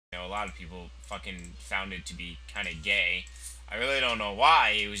A lot of people fucking found it to be kind of gay. I really don't know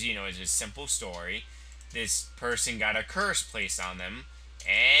why. It was, it's a simple story. This person got a curse placed on them,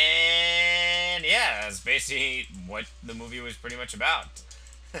 and yeah, that's basically what the movie was pretty much about.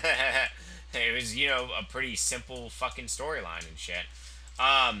 It was, a pretty simple fucking storyline and shit.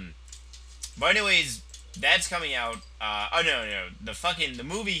 Um, but anyways, that's coming out. Oh no, the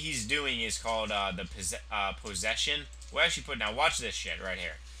movie he's doing is called Possession. Well, actually, now watch this shit right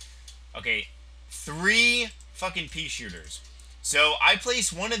here. Okay, three fucking pea shooters. So I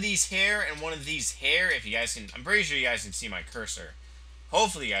place one of these here and one of these here. If you guys can, I'm pretty sure you guys can see my cursor.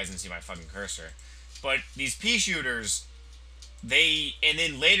 Hopefully you guys can see my fucking cursor. But these pea shooters, and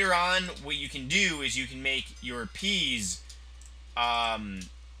then later on, what you can do is you can make your peas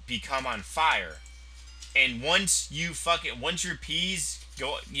become on fire. And once your peas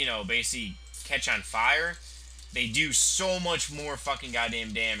go, basically catch on fire, they do so much more fucking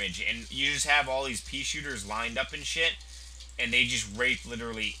goddamn damage. And you just have all these pea shooters lined up and shit, and they just rape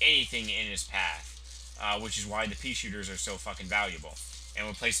literally anything in his path. Which is why the pea shooters are so fucking valuable. And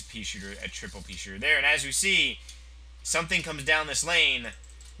we'll place a triple pea shooter there. And as we see, something comes down this lane.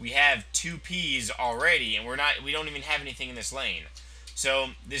 We have two peas already, and we don't even have anything in this lane.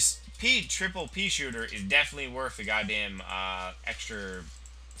 So this triple pea shooter is definitely worth the goddamn extra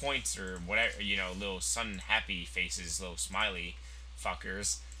points or whatever, little sun happy faces, little smiley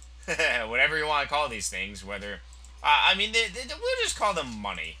fuckers, whatever you want to call these things. Whether, we'll just call them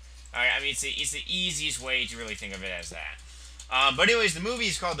money. I mean, it's the easiest way to really think of it as that. But anyways, the movie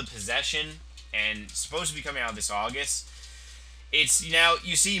is called The Possession, and it's supposed to be coming out this August. It's,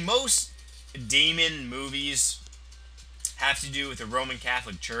 you see, most demon movies have to do with the Roman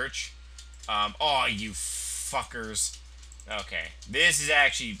Catholic Church. Oh, you fuckers. Okay, this is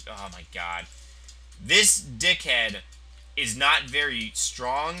actually, oh my god. This dickhead is not very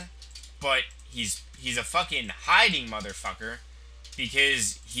strong, but he's a fucking hiding motherfucker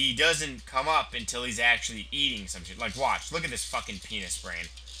because he doesn't come up until he's actually eating some shit. Like, watch, look at this fucking penis brain.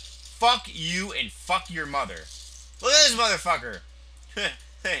 Fuck you and fuck your mother. Look at this motherfucker.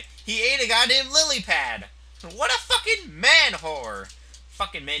 He ate a goddamn lily pad. What a fucking man whore.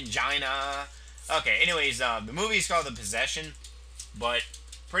 Fucking mangina. Okay, anyways, the movie is called The Possession, but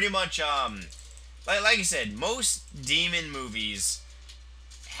pretty much, like I said, most demon movies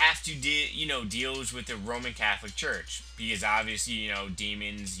have to deals with the Roman Catholic Church, because obviously,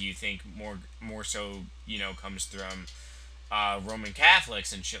 demons, you think more so, comes from Roman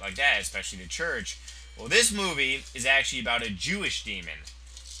Catholics and shit like that, especially the church. Well, this movie is actually about a Jewish demon,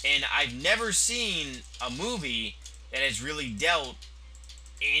 and I've never seen a movie that has really dealt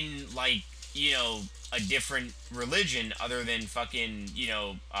in, like, a different religion other than fucking,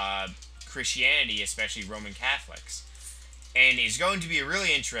 Christianity, especially Roman Catholics. And it's going to be a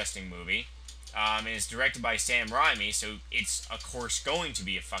really interesting movie. And it's directed by Sam Raimi, so it's, of course, going to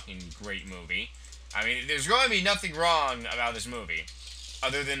be a fucking great movie. I mean, there's going to be nothing wrong about this movie,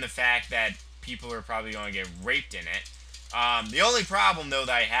 other than the fact that people are probably going to get raped in it. The only problem, though,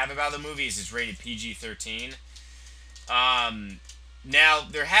 that I have about the movie is it's rated PG-13. Now,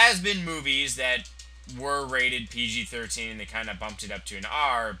 there has been movies that were rated PG-13 and they kind of bumped it up to an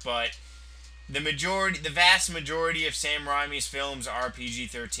R, but the vast majority of Sam Raimi's films are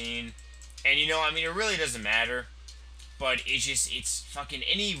PG-13. And, it really doesn't matter. But it's fucking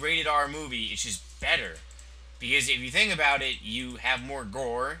any rated R movie, it's just better. Because if you think about it, you have more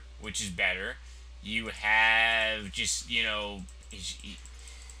gore, which is better. You have just,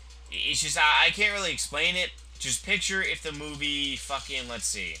 it's just, I can't really explain it. Just picture if the movie fucking, let's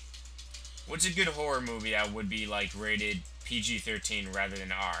see. What's a good horror movie that would be, like, rated PG-13 rather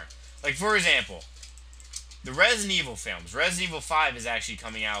than R? Like, for example, the Resident Evil films. Resident Evil 5 is actually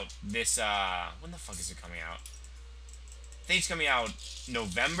coming out this, when the fuck is it coming out? I think it's coming out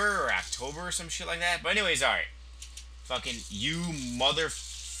November or October or some shit like that. But anyways, alright. Fucking you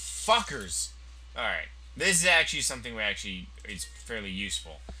motherfuckers. Alright. This is actually something where it's fairly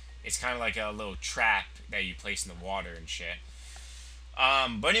useful. It's kind of like a little trap that you place in the water and shit.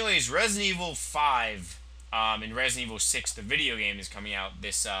 But anyways, Resident Evil 5 and Resident Evil 6, the video game, is coming out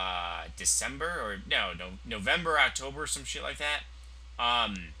this December, or no, November, October, some shit like that.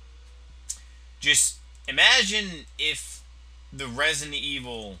 Just imagine if the Resident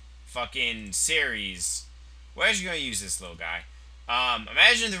Evil fucking series, we're actually going to use this little guy.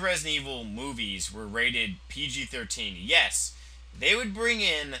 Imagine the Resident Evil movies were rated PG-13. Yes, they would bring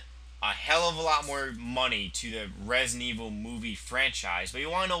in a hell of a lot more money to the Resident Evil movie franchise. But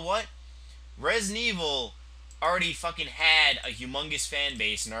you want to know what? Resident Evil already fucking had a humongous fan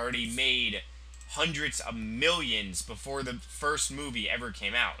base and already made hundreds of millions before the first movie ever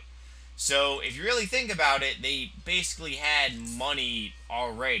came out. So if you really think about it, they basically had money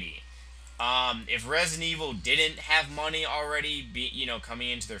already. If Resident Evil didn't have money already, coming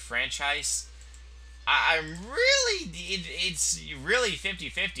into their franchise, I'm really, it's really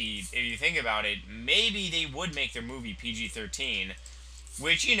 50-50 if you think about it. Maybe they would make their movie PG-13,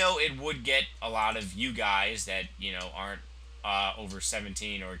 which, it would get a lot of you guys that, aren't over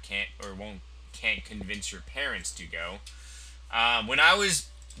 17 or can't convince your parents to go. When I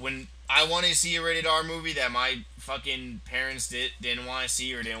wanted to see a rated R movie that my fucking parents didn't want to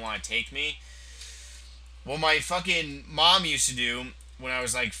see or didn't want to take me, what my fucking mom used to do when I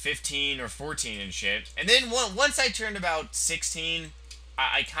was like 15 or 14 and shit. And then once I turned about 16,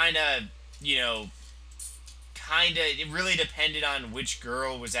 I kind of, it really depended on which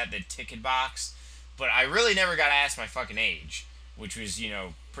girl was at the ticket box. But I really never got asked my fucking age, which was,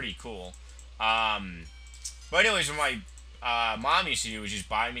 pretty cool. But anyways, what my mom used to do was just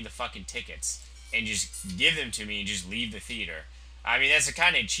buy me the fucking tickets and just give them to me and just leave the theater. I mean, that's a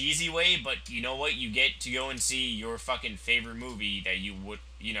kind of cheesy way, but you know what? You get to go and see your fucking favorite movie that you're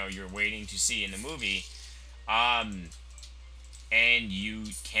waiting to see in the movie, and you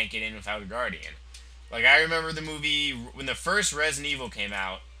can't get in without a guardian. Like, I remember the movie, when the first Resident Evil came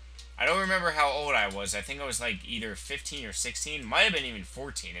out, I don't remember how old I was. I think I was like either 15 or 16. Might have been even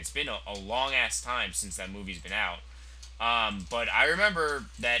 14. It's been a long-ass time since that movie's been out. But I remember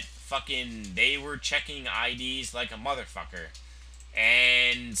that fucking, they were checking IDs like a motherfucker.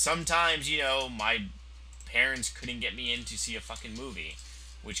 And sometimes, my parents couldn't get me in to see a fucking movie,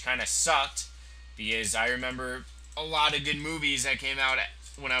 which kind of sucked, because I remember a lot of good movies that came out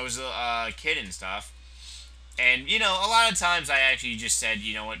when I was a kid and stuff. And, a lot of times I actually just said,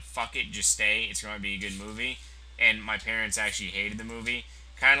 you know what, fuck it, just stay, it's going to be a good movie. And my parents actually hated the movie.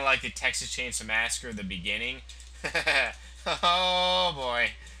 Kind of like the Texas Chainsaw Massacre, the beginning. Oh,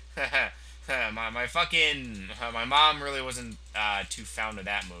 boy. My mom really wasn't too fond of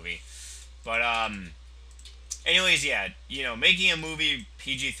that movie. But, anyways, yeah, making a movie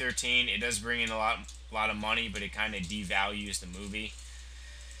PG-13, it does bring in a lot of money, but it kind of devalues the movie.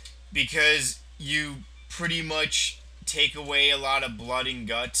 Because you pretty much take away a lot of blood and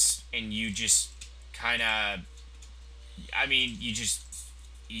guts, and you just kind of,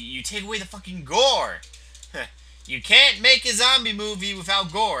 you take away the fucking gore. You can't make a zombie movie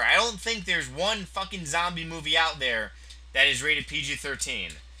without gore. I don't think there's one fucking zombie movie out there that is rated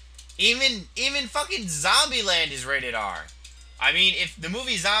PG-13. Even fucking Zombieland is rated R. I mean, if the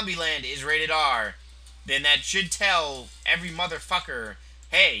movie Zombieland is rated R, then that should tell every motherfucker,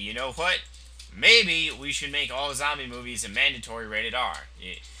 hey, you know what? Maybe we should make all zombie movies a mandatory rated R.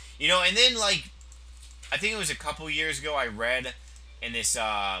 And then, like, I think it was a couple years ago I read in this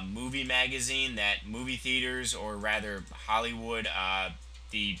movie magazine that movie theaters, or rather Hollywood, I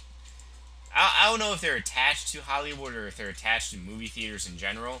don't know if they're attached to Hollywood or if they're attached to movie theaters in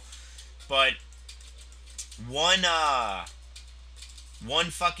general, but one guy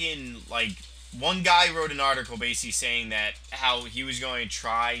wrote an article basically saying that how he was going to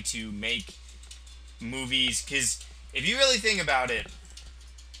try to make movies, because if you really think about it,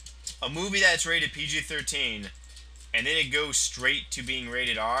 a movie that's rated PG-13 and then it goes straight to being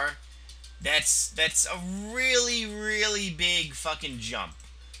rated R, that's a really, really big fucking jump.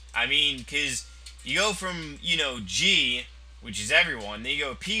 I mean, because you go from, G, which is everyone, then you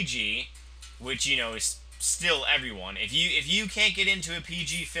go PG, which, is still everyone. If you can't get into a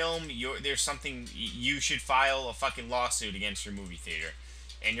PG film, there's something, you should file a fucking lawsuit against your movie theater.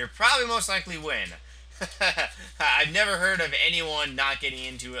 And you'll probably most likely win. I've never heard of anyone not getting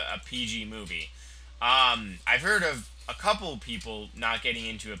into a PG movie. I've heard of a couple people not getting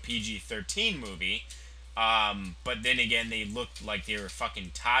into a PG-13 movie, but then again, they looked like they were fucking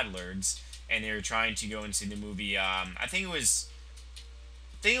toddlers, and they were trying to go and see the movie, I think it was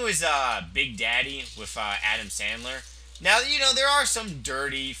Big Daddy with Adam Sandler. Now, there are some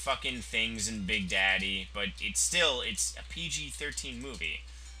dirty fucking things in Big Daddy, but it's a PG-13 movie.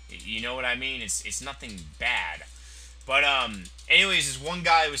 You know what I mean? It's nothing bad. But, anyways, this one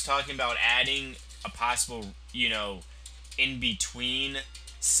guy was talking about adding a possible, in-between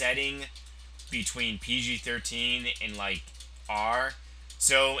setting between PG-13 and, like, R.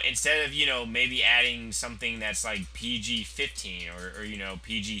 So, instead of, maybe adding something that's, like, PG-15 or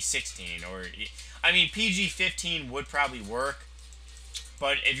PG-16 or... I mean, PG-15 would probably work.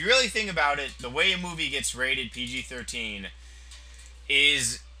 But if you really think about it, the way a movie gets rated PG-13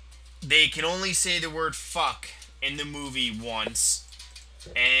 is they can only say the word fuck in the movie once,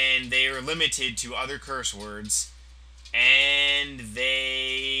 and they are limited to other curse words, and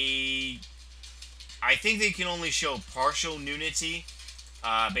they I think they can only show partial nudity.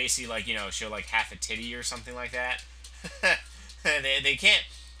 Basically, like, show like half a titty or something like that. they can't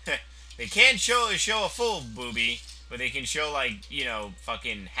they can't show a full boobie, but they can show like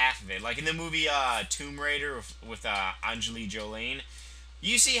fucking half of it. Like in the movie Tomb Raider with Angelina Jolie,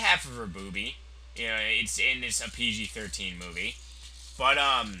 you see half of her boobie. It's a PG-13 movie, but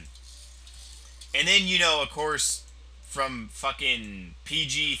and then of course from fucking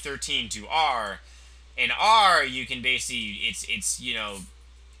PG-13 to R. In R, you can basically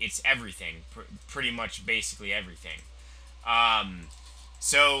it's everything, pretty much basically everything.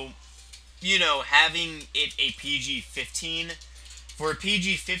 So having it a PG-15 for a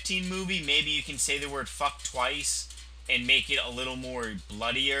PG-15 movie, maybe you can say the word fuck twice and make it a little more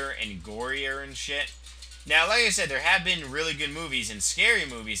bloodier and gorier and shit. Now, like I said, there have been really good movies and scary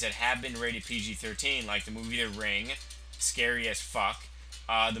movies that have been rated PG-13, like the movie The Ring, scary as fuck.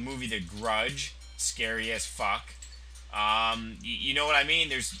 The movie The Grudge, scary as fuck. You know what I mean?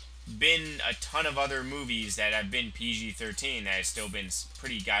 There's been a ton of other movies that have been PG-13 that have still been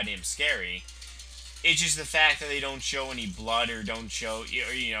pretty goddamn scary. It's just the fact that they don't show any blood or don't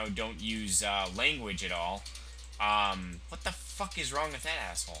use language at all. What the fuck is wrong with that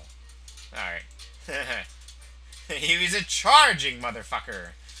asshole? Alright. He was a charging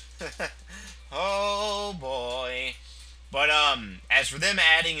motherfucker. Oh boy. But as for them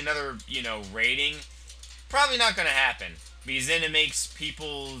adding another, rating, probably not gonna happen. Because then it makes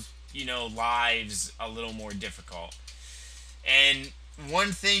people's, lives a little more difficult. And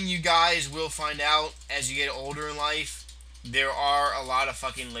one thing you guys will find out as you get older in life, there are a lot of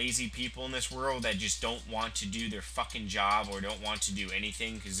fucking lazy people in this world that just don't want to do their fucking job or don't want to do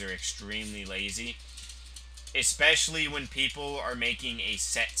anything because they're extremely lazy. Especially when people are making a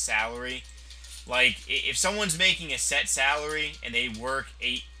set salary. Like, if someone's making a set salary and they work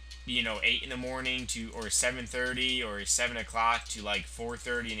 8 in the morning or 7:30 or 7 o'clock to like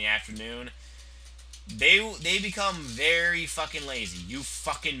 4:30 in the afternoon, they become very fucking lazy. You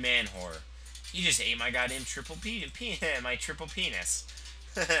fucking man whore. You just ate my goddamn my triple penis.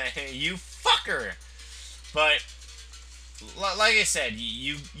 You fucker. But like I said,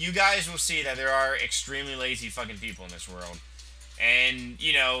 you guys will see that there are extremely lazy fucking people in this world. And,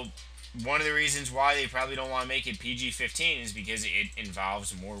 one of the reasons why they probably don't want to make it PG-15 is because it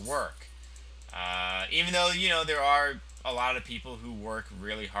involves more work. Even though, there are a lot of people who work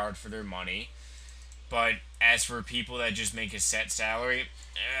really hard for their money. But as for people that just make a set salary,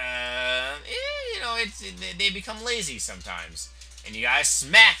 they become lazy sometimes. And you gotta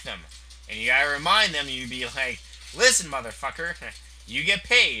smack them. And you gotta remind them, you be like, listen, motherfucker, you get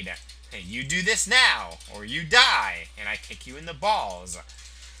paid. You do this now, or you die, and I kick you in the balls.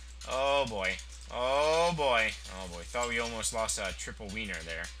 Oh boy. Oh boy. Oh boy. Thought we almost lost a triple wiener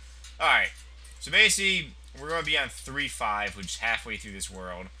there. Alright. So basically, we're going to be on 3-5, which is halfway through this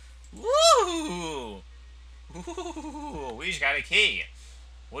world. Woo! Ooh, we just got a key.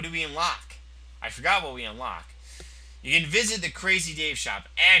 What do we unlock? I forgot what we unlock. You can visit the Crazy Dave shop.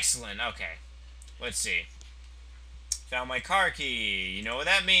 Excellent. Okay. Let's see. Found my car key. You know what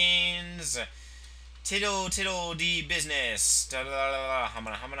that means. Tittle de business. Da da da da.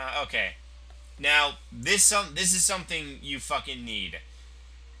 Hamana. Okay. Now this is something you fucking need,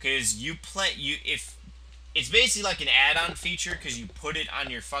 cause if it's basically like an add-on feature, cause you put it on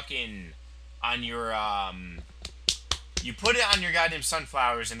your you put it on your goddamn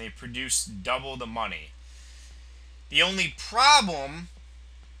sunflowers and they produce double the money. The only problem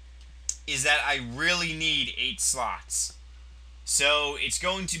is that I really need 8 slots. So it's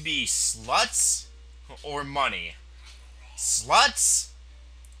going to be sluts or money. Sluts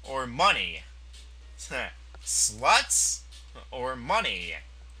or money. Sluts or money.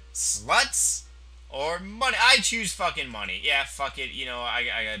 Sluts or money. I choose fucking money. Yeah, fuck it.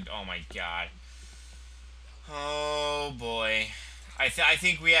 I got... Oh my god. Oh boy. I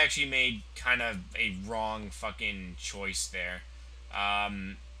think we actually made kind of a wrong fucking choice there.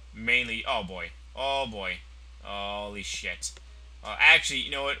 Mainly... Oh boy. Oh boy. Holy shit. Actually,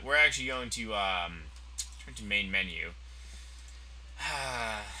 you know what? We're actually going to, turn to main menu.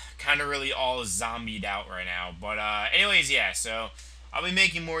 Kind of really all zombied out right now. But, anyways, yeah, so I'll be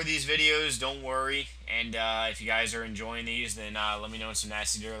making more of these videos, don't worry. And, if you guys are enjoying these, then, let me know in some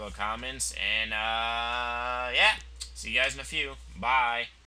nasty little comments. And, yeah, see you guys in a few. Bye.